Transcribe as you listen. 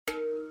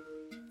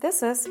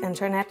This is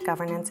Internet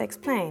Governance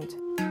Explained.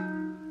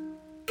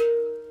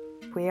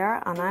 We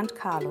are Anna and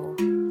Carlo.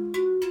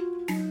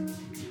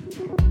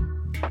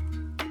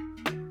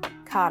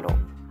 Carlo,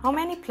 how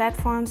many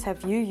platforms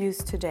have you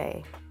used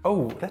today?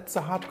 Oh, that's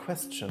a hard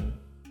question.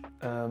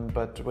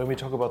 But when we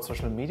talk about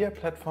social media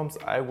platforms,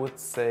 I would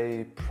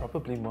say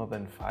probably more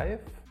than 5.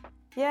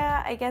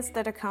 Yeah, I guess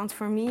that accounts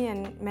for me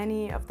and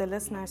many of the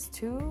listeners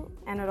too.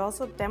 And it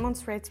also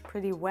demonstrates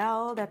pretty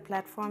well that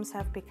platforms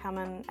have become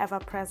an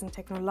ever-present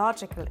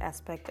technological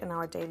aspect in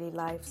our daily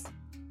lives.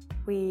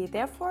 We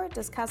therefore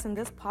discuss in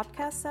this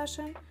podcast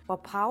session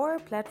what power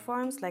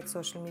platforms like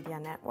social media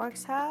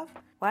networks have,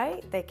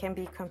 why they can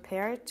be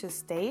compared to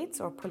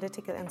states or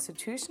political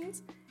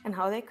institutions, and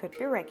how they could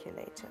be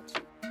regulated.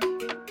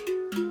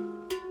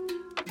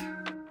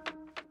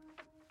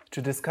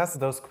 To discuss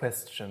those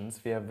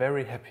questions, we are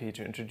very happy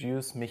to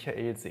introduce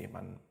Michael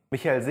Seemann.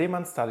 Michael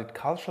Seemann studied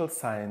cultural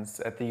science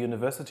at the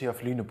University of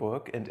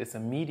Lüneburg and is a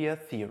media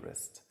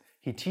theorist.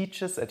 He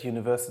teaches at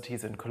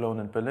universities in Cologne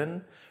and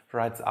Berlin,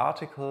 writes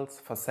articles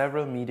for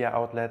several media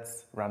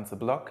outlets, runs a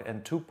blog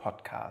and 2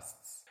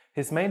 podcasts.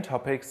 His main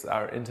topics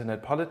are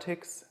internet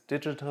politics,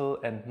 digital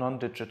and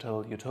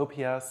non-digital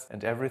utopias,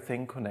 and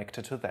everything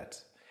connected to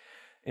that.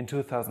 In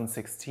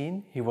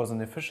 2016, he was an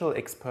official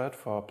expert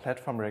for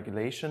platform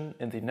regulation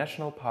in the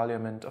National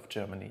Parliament of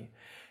Germany,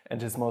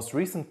 and his most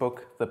recent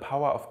book, The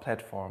Power of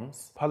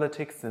Platforms: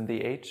 Politics in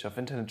the Age of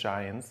Internet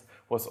Giants,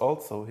 was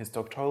also his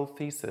doctoral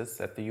thesis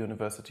at the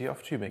University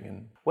of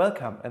Tübingen.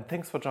 Welcome and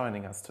thanks for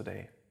joining us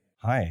today.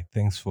 Hi,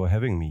 thanks for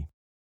having me.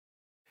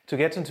 To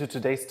get into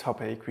today's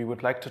topic, we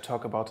would like to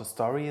talk about a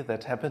story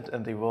that happened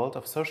in the world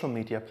of social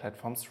media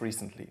platforms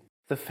recently: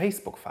 the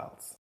Facebook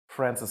files.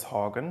 Frances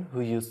Haugen,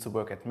 who used to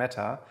work at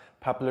Meta,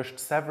 published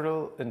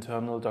several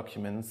internal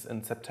documents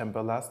in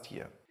September last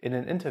year. In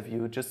an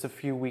interview just a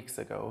few weeks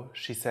ago,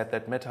 she said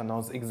that Meta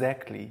knows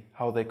exactly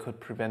how they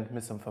could prevent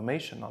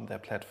misinformation on their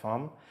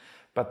platform,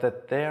 but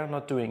that they are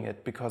not doing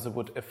it because it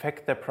would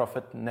affect their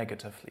profit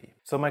negatively.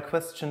 So my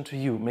question to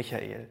you,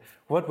 Michael,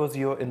 what was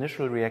your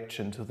initial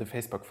reaction to the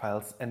Facebook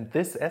files and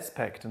this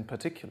aspect in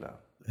particular?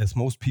 As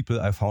most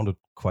people, I found it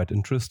quite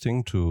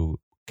interesting to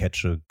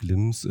catch a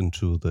glimpse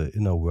into the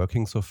inner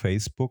workings of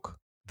Facebook.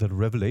 The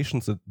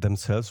revelations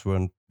themselves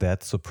weren't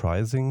that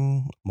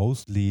surprising.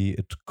 Mostly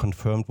it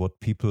confirmed what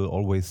people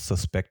always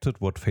suspected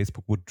what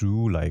Facebook would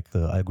do, like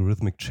the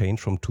algorithmic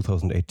change from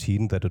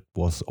 2018, that it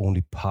was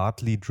only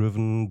partly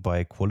driven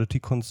by quality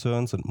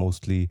concerns and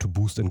mostly to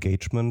boost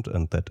engagement,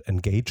 and that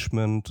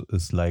engagement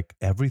is like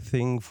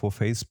everything for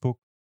Facebook.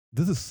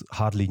 This is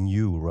hardly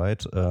new,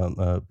 right?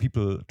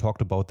 People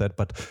talked about that,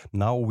 but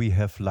now we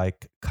have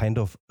like kind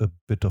of a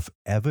bit of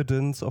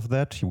evidence of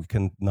that. We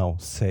can now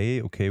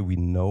say, okay, we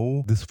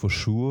know this for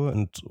sure.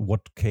 And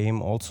what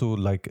came also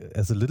like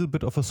as a little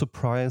bit of a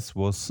surprise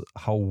was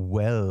how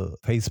well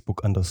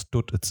Facebook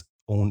understood its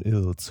own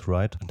ills,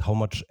 right? And how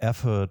much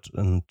effort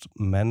and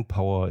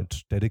manpower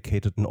it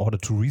dedicated in order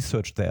to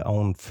research their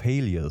own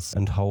failures,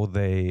 and how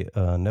they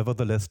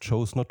nevertheless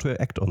chose not to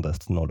act on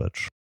that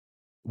knowledge.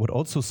 What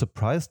also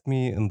surprised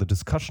me in the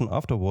discussion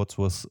afterwards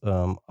was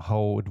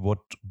how it would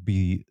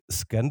be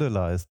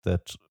scandalized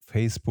that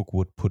Facebook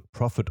would put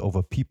profit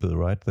over people,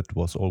 right? That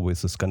was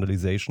always a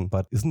scandalization.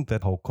 But isn't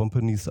that how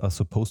companies are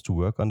supposed to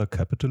work under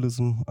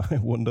capitalism, I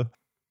wonder?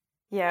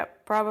 Yeah,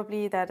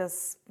 probably that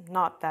is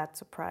not that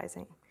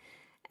surprising.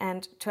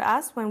 And to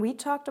us, when we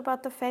talked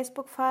about the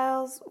Facebook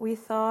files, we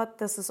thought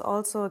this is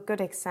also a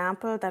good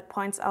example that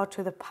points out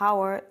to the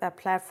power that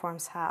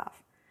platforms have.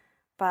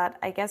 But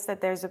I guess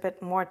that there's a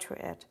bit more to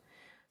it.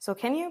 So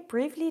can you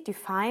briefly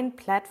define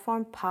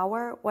platform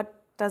power?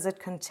 What does it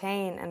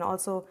contain? And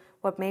also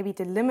what maybe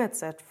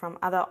delimits it from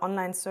other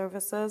online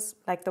services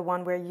like the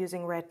one we're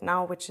using right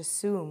now, which is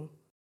Zoom?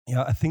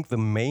 Yeah, I think the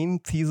main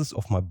thesis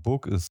of my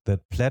book is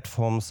that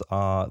platforms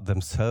are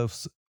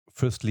themselves,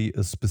 firstly,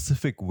 a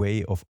specific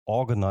way of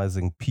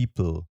organizing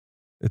people.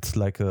 It's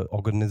like an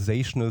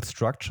organizational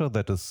structure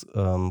that is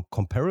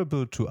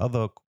comparable to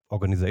other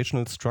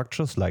organizational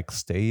structures like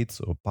states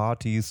or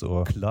parties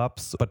or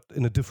clubs, but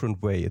in a different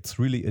way. It's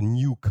really a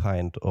new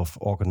kind of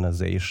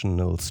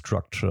organizational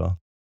structure.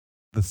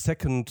 The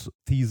second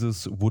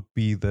thesis would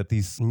be that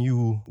these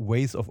new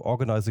ways of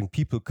organizing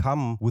people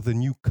come with a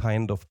new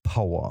kind of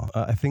power.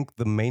 I think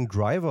the main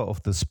driver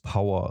of this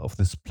power, of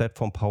this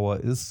platform power,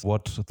 is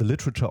what the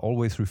literature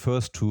always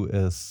refers to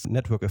as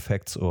network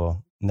effects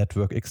or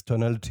network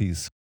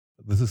externalities.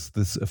 This is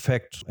this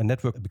effect. A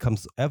network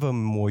becomes ever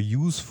more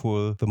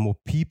useful the more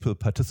people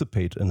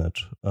participate in it.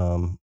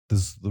 This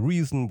is the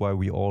reason why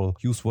we all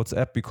use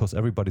WhatsApp, because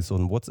everybody's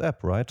on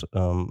WhatsApp, right?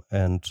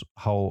 And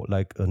how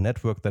like a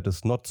network that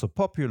is not so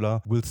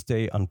popular will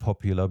stay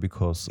unpopular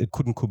because it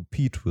couldn't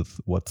compete with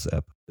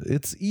WhatsApp.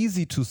 It's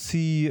easy to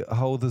see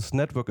how this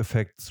network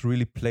effect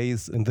really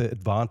plays in the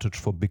advantage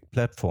for big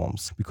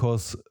platforms,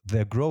 because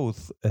their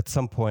growth at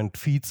some point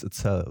feeds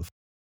itself.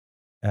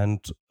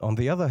 And on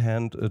the other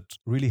hand, it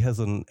really has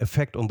an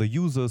effect on the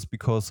users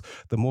because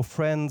the more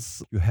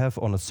friends you have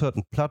on a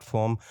certain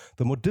platform,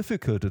 the more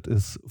difficult it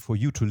is for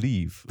you to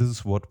leave. This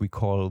is what we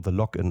call the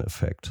lock-in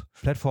effect.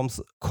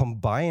 Platforms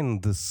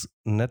combine this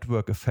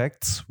network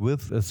effects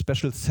with a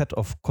special set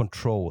of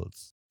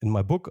controls. In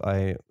my book,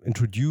 I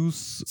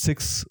introduce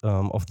 6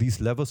 of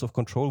these levels of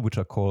control, which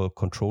are called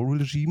control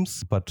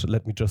regimes. But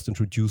let me just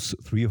introduce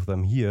 3 of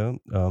them here.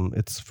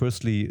 It's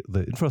firstly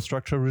the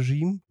infrastructure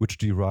regime, which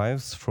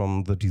derives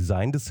from the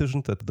design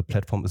decision that the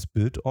platform is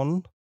built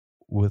on.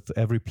 With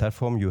every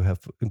platform, you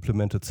have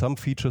implemented some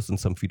features and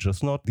some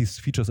features not. These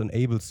features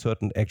enable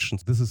certain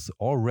actions. This is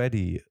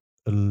already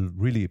a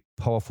really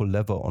powerful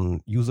lever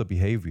on user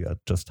behavior.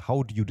 Just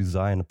how do you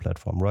design a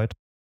platform, right?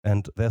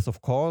 And there's,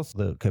 of course,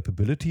 the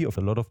capability of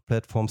a lot of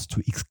platforms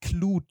to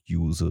exclude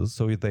users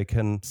so they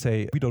can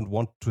say, we don't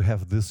want to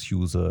have this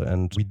user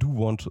and we do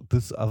want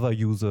this other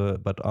user,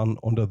 but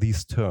under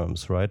these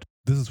terms, right?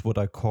 This is what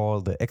I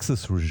call the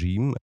access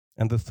regime.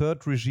 And the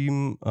third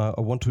regime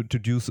I want to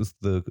introduce is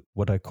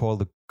what I call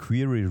the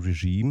query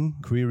regime.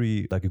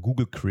 Query like a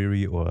Google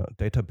query or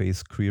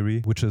database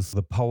query, which is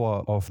the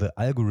power of the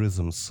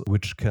algorithms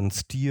which can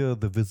steer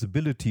the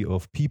visibility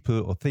of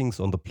people or things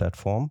on the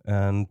platform.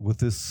 And with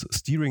this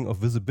steering of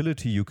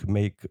visibility, you can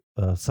make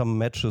some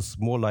matches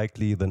more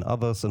likely than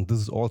others. And this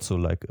is also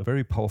like a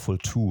very powerful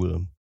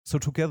tool. So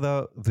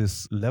together,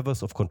 these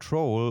levels of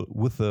control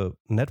with the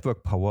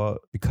network power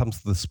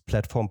becomes this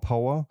platform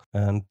power.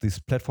 And this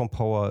platform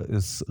power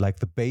is like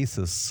the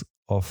basis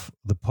of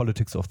the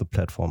politics of the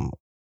platform.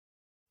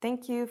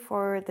 Thank you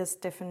for this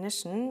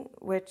definition,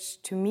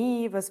 which to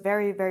me was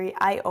very, very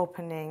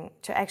eye-opening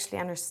to actually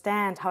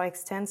understand how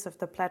extensive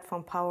the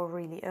platform power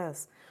really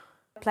is.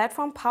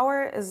 Platform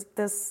power is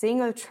this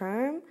single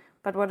term,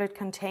 but what it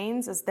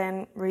contains is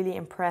then really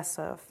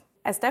impressive.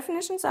 As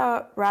definitions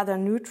are rather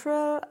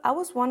neutral, I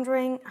was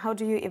wondering, how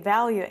do you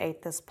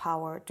evaluate this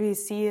power? Do you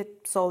see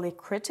it solely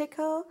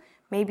critical?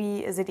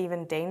 Maybe is it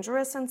even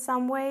dangerous in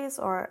some ways,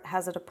 or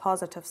has it a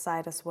positive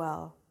side as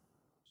well?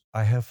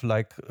 I have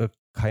like a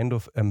kind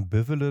of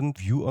ambivalent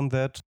view on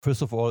that.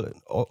 First of all,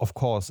 of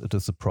course, it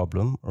is a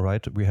problem,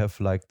 right? We have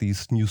like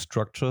these new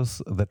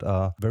structures that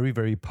are very,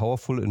 very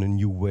powerful in a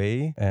new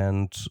way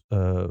and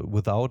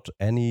without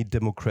any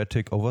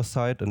democratic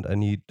oversight and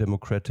any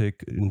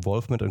democratic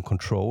involvement and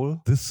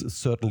control. This is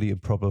certainly a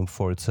problem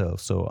for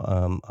itself. So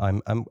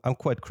I'm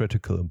quite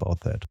critical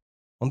about that.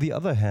 On the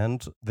other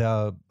hand, there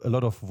are a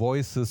lot of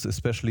voices,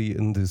 especially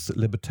in this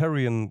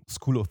libertarian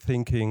school of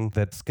thinking,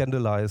 that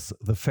scandalize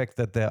the fact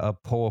that there are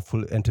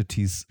powerful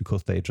entities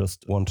because they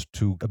just want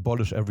to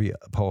abolish every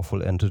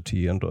powerful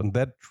entity. And in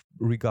that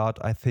regard,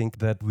 I think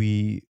that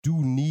we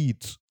do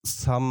need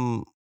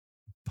some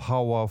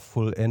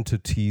powerful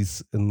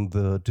entities in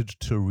the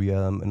digital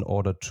realm in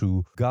order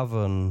to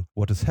govern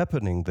what is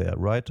happening there,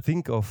 right?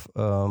 Think of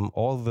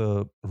all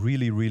the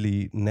really,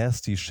 really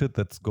nasty shit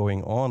that's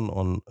going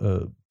on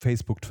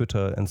Facebook,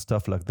 Twitter, and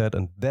stuff like that.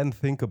 And then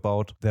think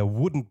about there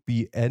wouldn't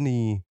be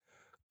any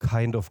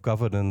kind of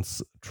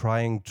governance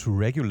trying to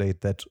regulate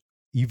that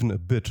even a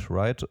bit,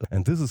 right?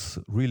 And this is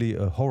really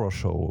a horror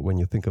show when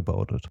you think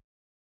about it.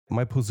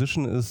 My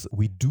position is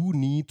we do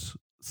need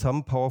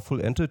some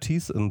powerful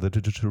entities in the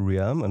digital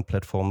realm, and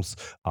platforms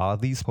are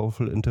these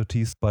powerful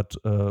entities, but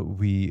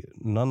we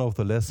none of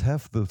the less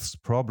have this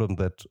problem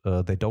that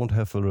they don't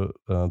have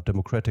a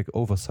democratic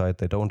oversight,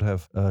 they don't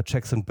have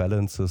checks and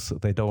balances,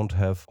 they don't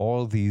have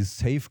all these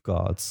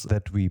safeguards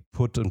that we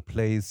put in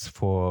place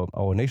for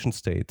our nation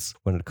states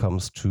when it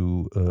comes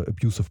to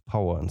abuse of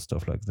power and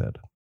stuff like that.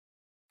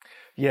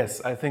 Yes,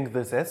 I think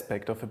this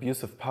aspect of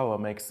abuse of power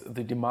makes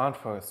the demand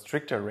for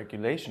stricter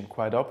regulation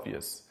quite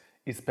obvious,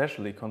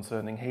 especially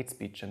concerning hate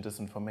speech and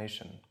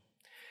disinformation.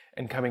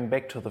 And coming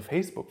back to the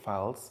Facebook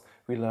files,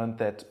 we learned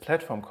that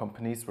platform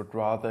companies would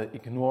rather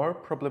ignore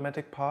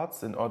problematic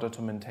parts in order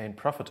to maintain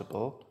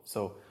profitable,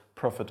 so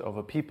profit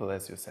over people,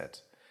 as you said.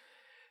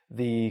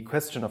 The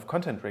question of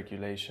content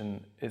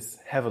regulation is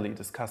heavily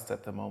discussed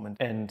at the moment.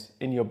 And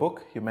in your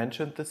book, you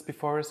mentioned this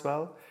before as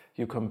well.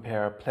 You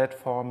compare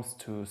platforms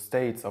to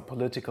states or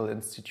political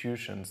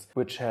institutions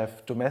which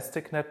have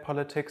domestic net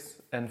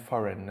politics and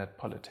foreign net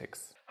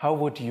politics. How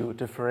would you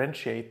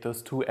differentiate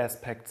those two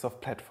aspects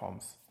of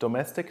platforms,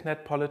 domestic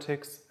net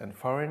politics and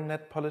foreign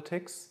net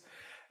politics?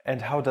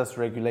 And how does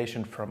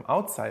regulation from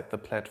outside the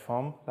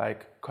platform,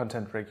 like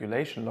content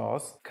regulation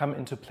laws, come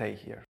into play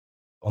here?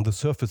 On the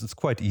surface, it's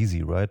quite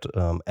easy, right?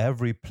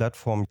 Every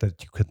platform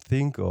that you can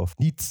think of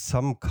needs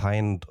some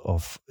kind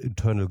of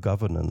internal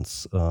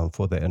governance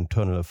for their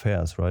internal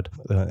affairs, right?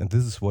 And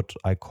this is what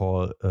I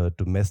call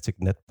domestic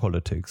net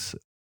politics.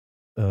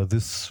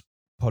 This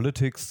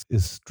politics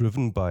is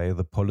driven by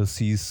the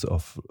policies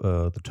of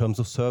the terms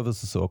of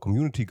services or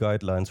community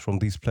guidelines from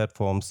these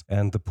platforms,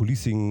 and the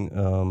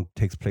policing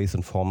takes place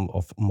in form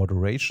of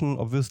moderation,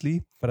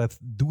 obviously. But I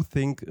do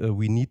think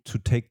we need to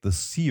take this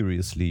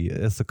seriously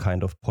as a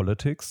kind of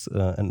politics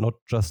and not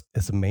just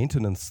as a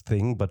maintenance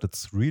thing, but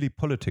it's really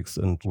politics.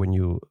 And when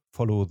you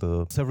follow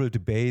the several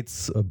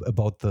debates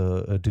about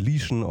the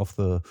deletion of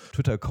the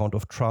Twitter account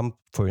of Trump,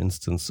 for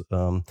instance,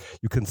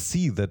 you can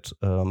see that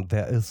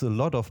there is a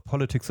lot of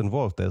politics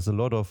involved. There's a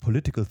lot of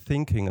political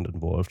thinking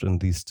involved in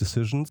these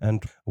decisions.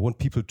 And I want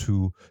people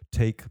to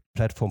take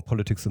platform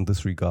politics in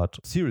this regard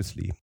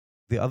seriously.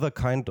 The other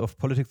kind of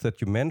politics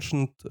that you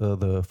mentioned,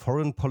 the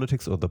foreign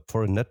politics or the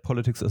foreign net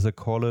politics, as I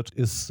call it,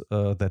 is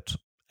that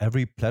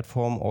every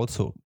platform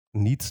also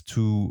needs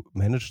to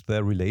manage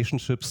their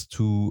relationships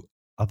to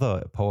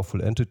other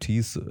powerful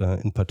entities,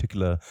 in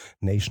particular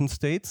nation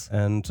states.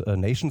 And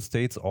nation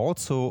states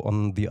also,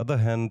 on the other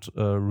hand,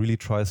 really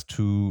tries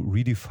to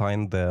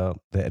redefine their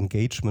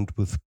engagement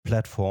with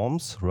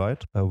platforms,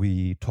 right?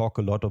 We talk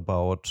a lot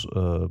about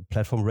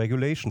platform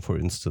regulation, for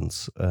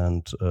instance.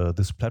 And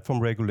this platform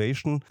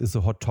regulation is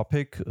a hot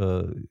topic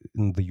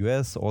in the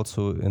US,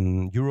 also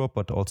in Europe,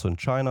 but also in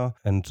China.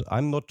 And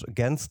I'm not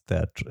against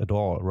that at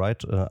all,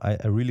 right?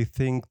 I really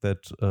think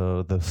that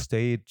the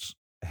state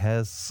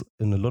has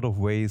in a lot of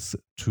ways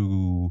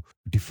to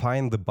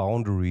define the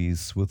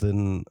boundaries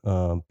within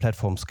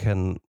platforms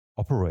can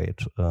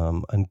operate,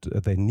 and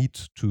they need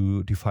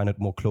to define it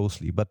more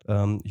closely. But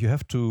you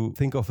have to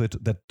think of it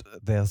that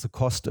there's a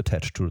cost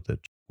attached to it.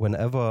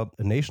 Whenever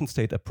a nation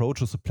state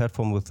approaches a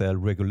platform with their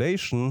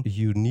regulation,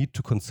 you need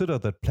to consider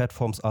that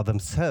platforms are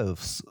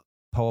themselves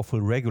powerful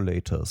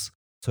regulators.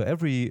 So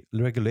every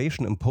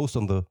regulation imposed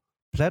on the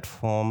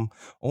platform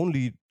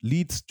only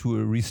leads to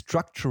a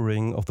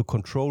restructuring of the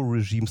control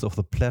regimes of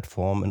the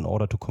platform in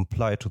order to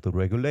comply to the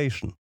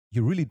regulation.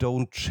 You really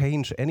don't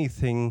change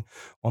anything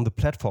on the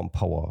platform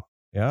power.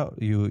 Yeah,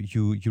 you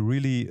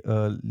really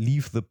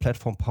leave the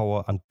platform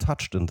power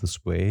untouched in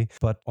this way.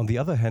 But on the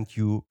other hand,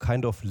 you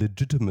kind of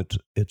legitimate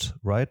it,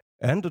 right?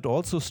 And it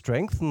also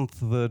strengthens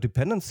the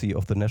dependency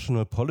of the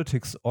national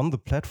politics on the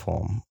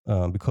platform,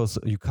 because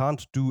you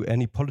can't do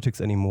any politics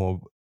anymore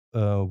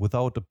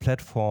without a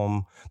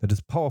platform that is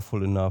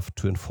powerful enough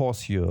to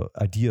enforce your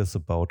ideas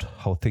about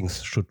how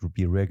things should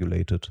be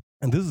regulated.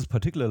 And this is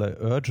particularly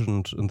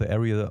urgent in the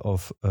area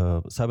of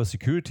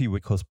cybersecurity,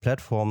 because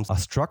platforms are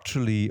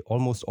structurally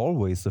almost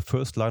always the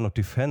first line of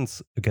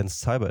defense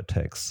against cyber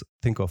attacks.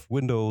 Think of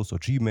Windows or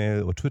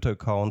Gmail or Twitter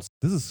accounts.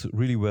 This is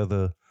really where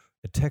the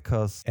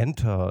attackers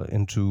enter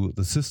into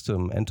the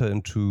system, enter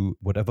into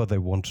whatever they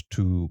want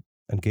to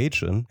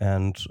engage in.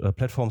 And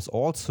platforms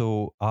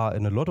also are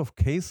in a lot of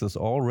cases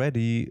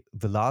already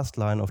the last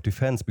line of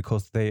defense,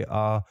 because they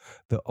are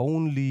the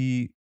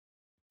only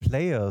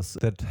players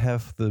that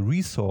have the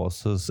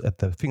resources at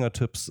their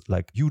fingertips,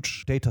 like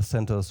huge data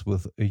centers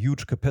with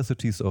huge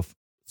capacities of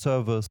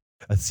servers.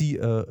 I see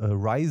a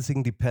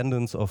rising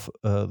dependence of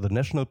the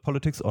national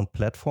politics on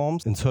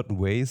platforms in certain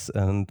ways,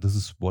 and this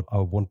is what I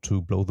want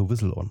to blow the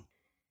whistle on.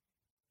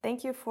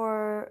 Thank you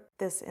for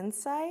this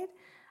insight.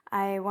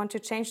 I want to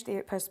change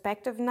the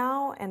perspective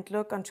now and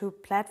look onto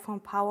platform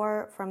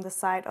power from the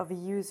side of a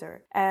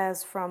user.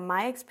 As from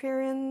my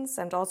experience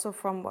and also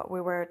from what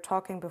we were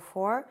talking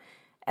before,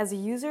 as a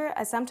user,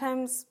 I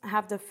sometimes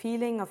have the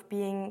feeling of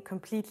being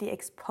completely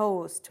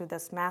exposed to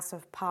this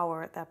massive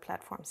power that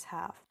platforms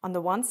have. On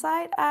the one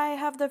side, I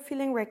have the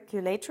feeling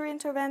regulatory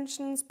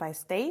interventions by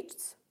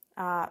states,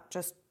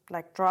 just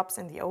like drops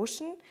in the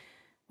ocean.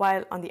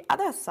 While on the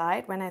other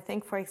side, when I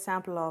think, for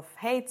example, of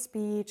hate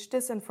speech,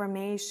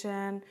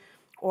 disinformation,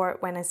 or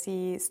when I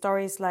see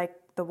stories like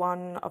the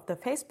one of the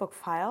Facebook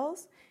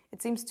files,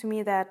 it seems to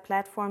me that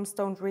platforms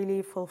don't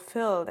really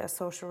fulfill their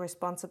social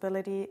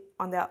responsibility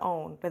on their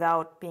own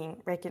without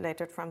being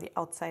regulated from the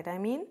outside, I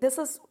mean. This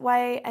is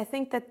why I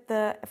think that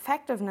the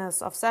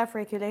effectiveness of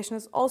self-regulation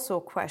is also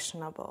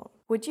questionable.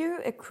 Would you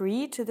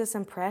agree to this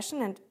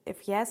impression? And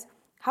if yes,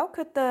 how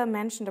could the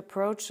mentioned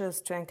approaches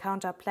to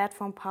encounter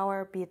platform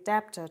power be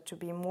adapted to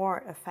be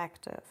more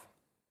effective?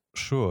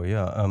 Sure,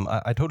 yeah.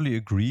 I totally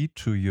agree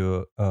to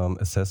your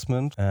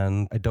assessment,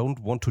 and I don't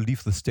want to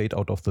leave the state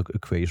out of the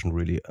equation,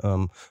 really.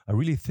 I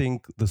really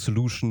think the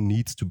solution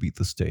needs to be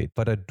the state,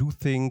 but I do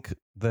think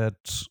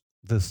that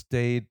the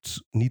state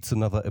needs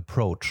another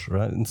approach,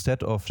 right?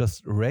 Instead of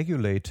just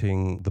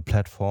regulating the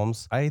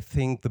platforms, I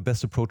think the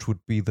best approach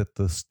would be that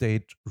the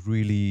state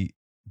really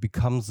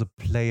becomes a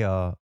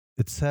player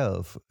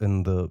itself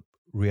in the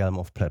realm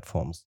of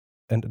platforms.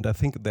 And I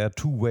think there are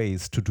two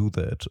ways to do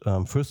that.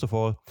 First of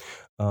all,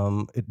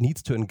 it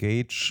needs to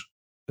engage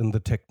in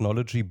the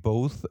technology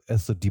both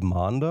as a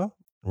demander,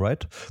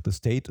 right? The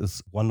state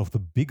is one of the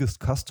biggest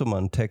customer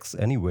in techs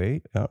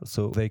anyway, yeah?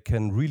 So they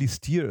can really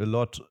steer a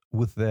lot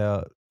with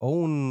their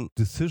own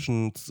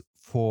decisions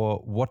for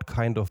what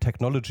kind of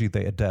technology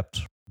they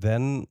adapt.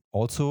 Then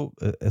also,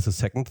 as a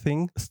second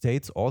thing,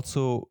 states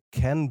also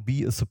can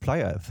be a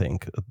supplier, I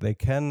think. They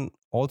can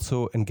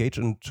also engage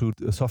into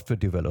software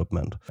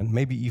development and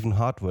maybe even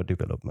hardware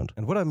development.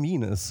 And what I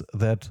mean is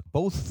that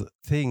both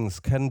things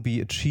can be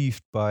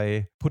achieved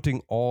by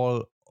putting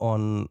all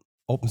on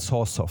open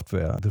source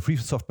software. The free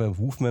software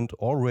movement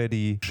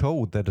already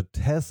showed that it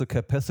has the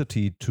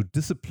capacity to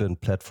discipline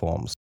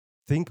platforms.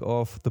 Think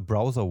of the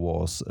browser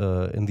wars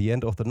in the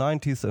end of the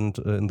 90s and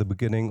in the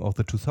beginning of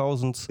the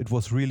 2000s. It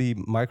was really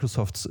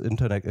Microsoft's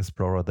Internet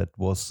Explorer that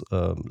was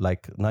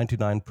like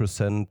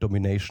 99%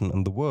 domination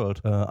in the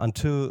world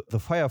until the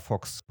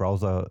Firefox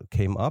browser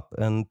came up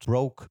and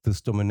broke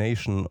this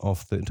domination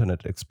of the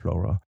Internet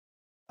Explorer.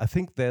 I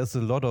think there's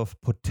a lot of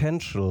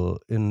potential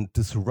in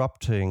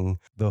disrupting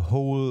the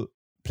whole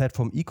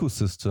platform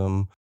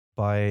ecosystem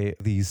by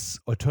these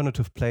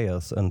alternative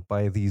players and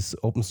by these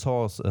open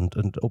source and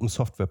open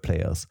software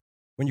players.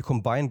 When you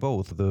combine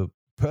both the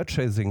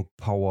purchasing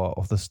power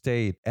of the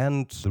state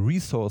and the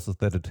resources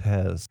that it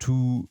has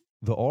to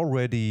the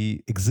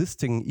already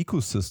existing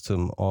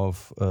ecosystem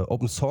of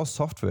open source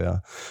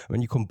software,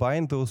 when you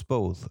combine those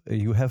both,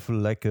 you have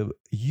like a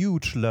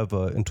huge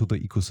lever into the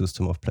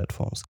ecosystem of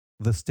platforms.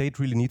 The state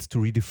really needs to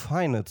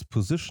redefine its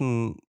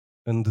position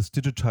in this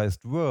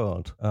digitized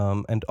world.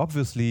 And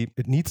obviously,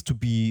 it needs to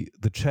be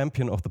the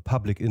champion of the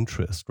public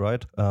interest,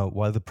 right?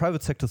 While the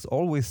private sector is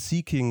always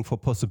seeking for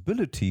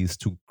possibilities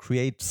to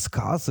create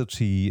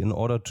scarcity in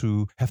order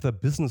to have their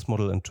business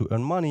model and to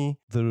earn money,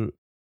 the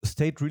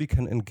state really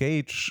can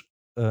engage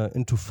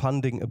into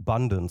funding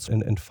abundance.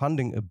 And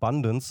funding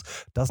abundance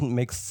doesn't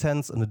make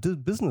sense on a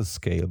business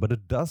scale, but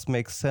it does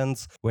make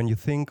sense when you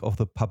think of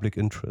the public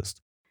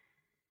interest.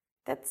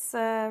 That's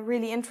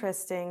really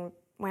interesting.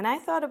 When I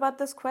thought about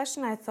this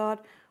question, I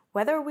thought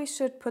whether we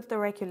should put the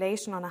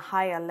regulation on a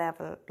higher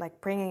level, like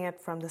bringing it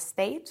from the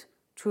state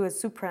to a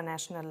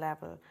supranational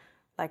level,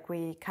 like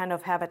we kind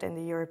of have it in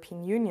the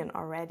European Union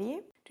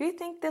already. Do you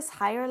think this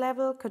higher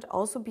level could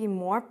also be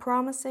more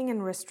promising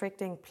in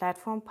restricting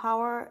platform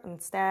power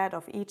instead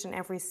of each and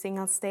every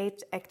single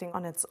state acting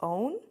on its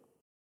own?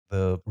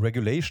 The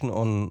regulation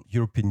on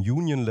European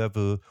Union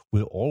level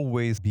will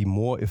always be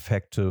more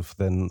effective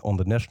than on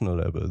the national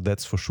level.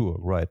 That's for sure,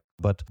 right?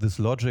 But this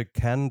logic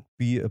can't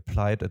be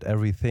applied at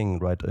everything,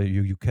 right?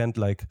 You can't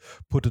like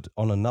put it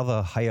on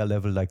another higher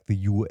level like the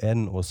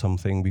UN or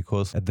something,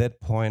 because at that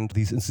point,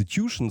 these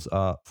institutions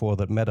are, for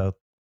that matter,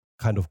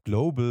 kind of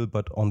global,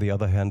 but on the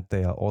other hand,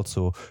 they are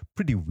also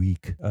pretty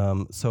weak.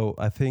 So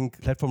I think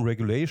platform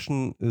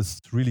regulation is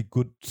really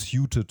good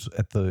suited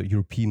at the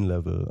European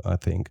level, I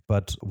think.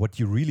 But what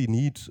you really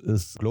need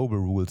is global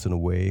rules in a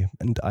way.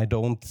 And I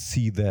don't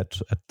see that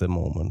at the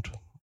moment.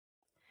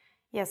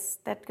 Yes,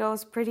 that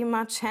goes pretty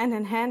much hand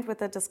in hand with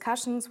the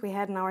discussions we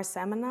had in our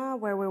seminar,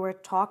 where we were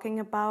talking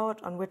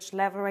about on which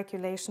level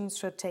regulations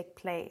should take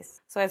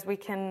place. So as we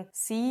can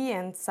see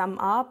and sum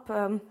up,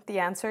 the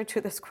answer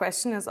to this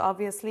question is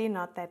obviously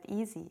not that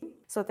easy.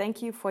 So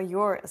thank you for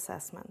your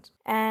assessment.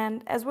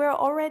 And as we're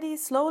already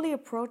slowly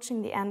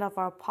approaching the end of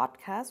our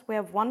podcast, we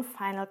have one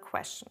final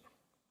question.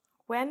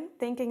 When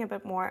thinking a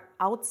bit more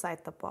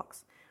outside the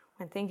box,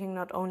 when thinking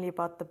not only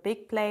about the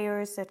big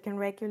players that can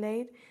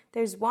regulate,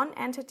 there's one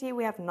entity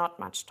we have not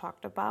much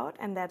talked about,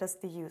 and that is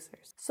the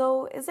users.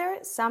 So is there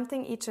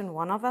something each and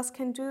one of us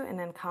can do in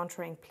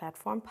encountering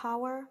platform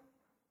power?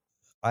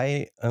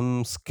 I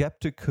am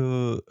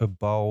skeptical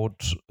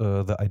about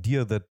the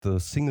idea that the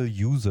single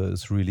user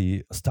is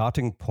really a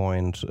starting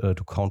point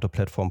to counter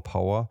platform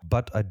power.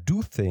 But I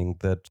do think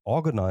that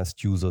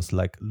organized users,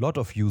 like a lot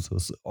of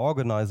users,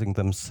 organizing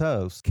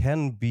themselves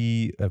can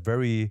be a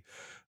very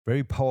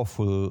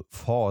powerful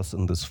force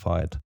in this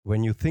fight.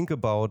 When you think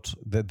about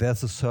that,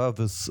 there's a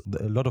service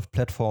a lot of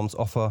platforms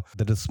offer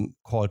that is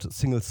called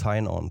single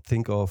sign-on.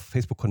 Think of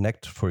Facebook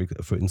Connect,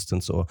 for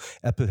instance, or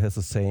Apple has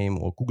the same,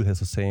 or Google has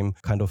the same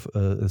kind of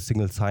a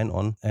single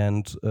sign-on.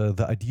 And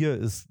the idea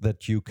is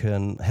that you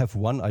can have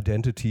one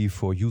identity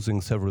for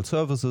using several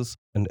services,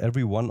 and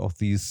every one of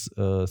these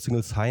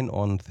single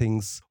sign-on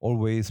things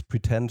always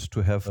pretend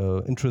to have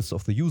interests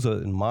of the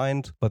user in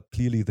mind, but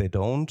clearly they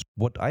don't.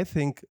 What I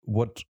think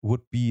what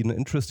would be an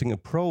interesting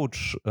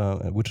approach,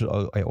 which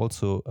I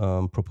also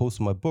propose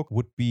in my book,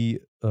 would be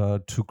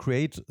to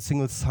create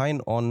single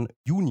sign-on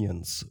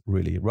unions,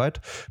 really, right?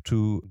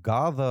 To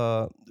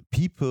gather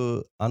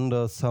people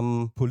under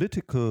some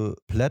political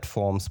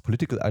platforms,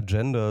 political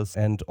agendas,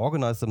 and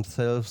organize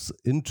themselves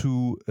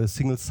into a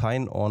single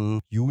sign-on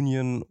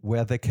union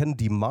where they can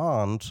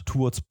demand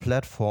towards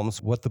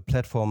platforms what the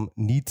platform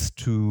needs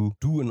to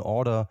do in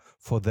order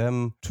for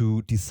them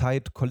to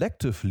decide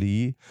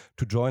collectively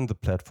to join the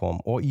platform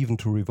or even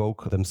to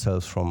revoke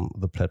themselves from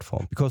the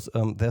platform. Because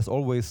there's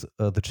always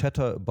the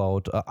chatter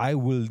about I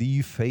will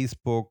leave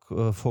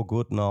Facebook for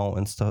good now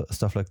and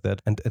stuff like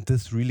that. And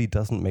this really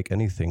doesn't make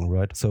anything,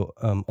 right? So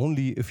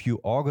only if you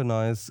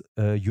organize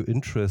your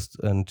interest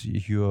and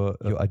your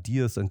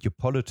ideas and your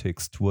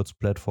politics towards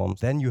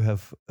platforms, then you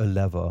have a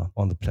lever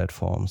on the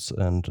platforms.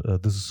 And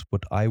this is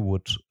what I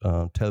would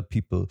tell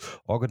people.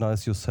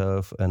 Organize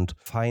yourself and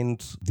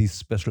find these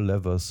special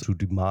levers to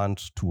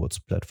demand towards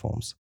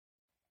platforms.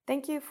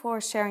 Thank you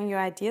for sharing your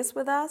ideas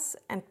with us.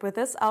 And with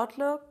this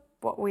outlook,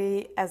 what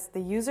we as the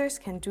users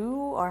can do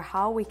or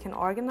how we can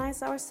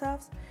organize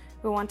ourselves,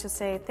 we want to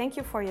say thank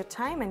you for your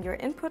time and your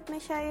input,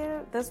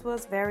 Michael. This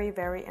was very,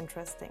 very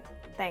interesting.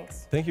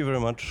 Thanks. Thank you very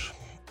much.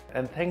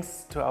 And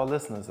thanks to our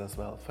listeners as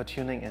well for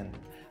tuning in.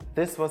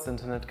 This was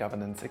Internet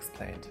Governance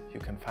Explained. You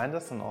can find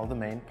us on all the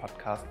main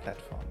podcast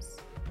platforms.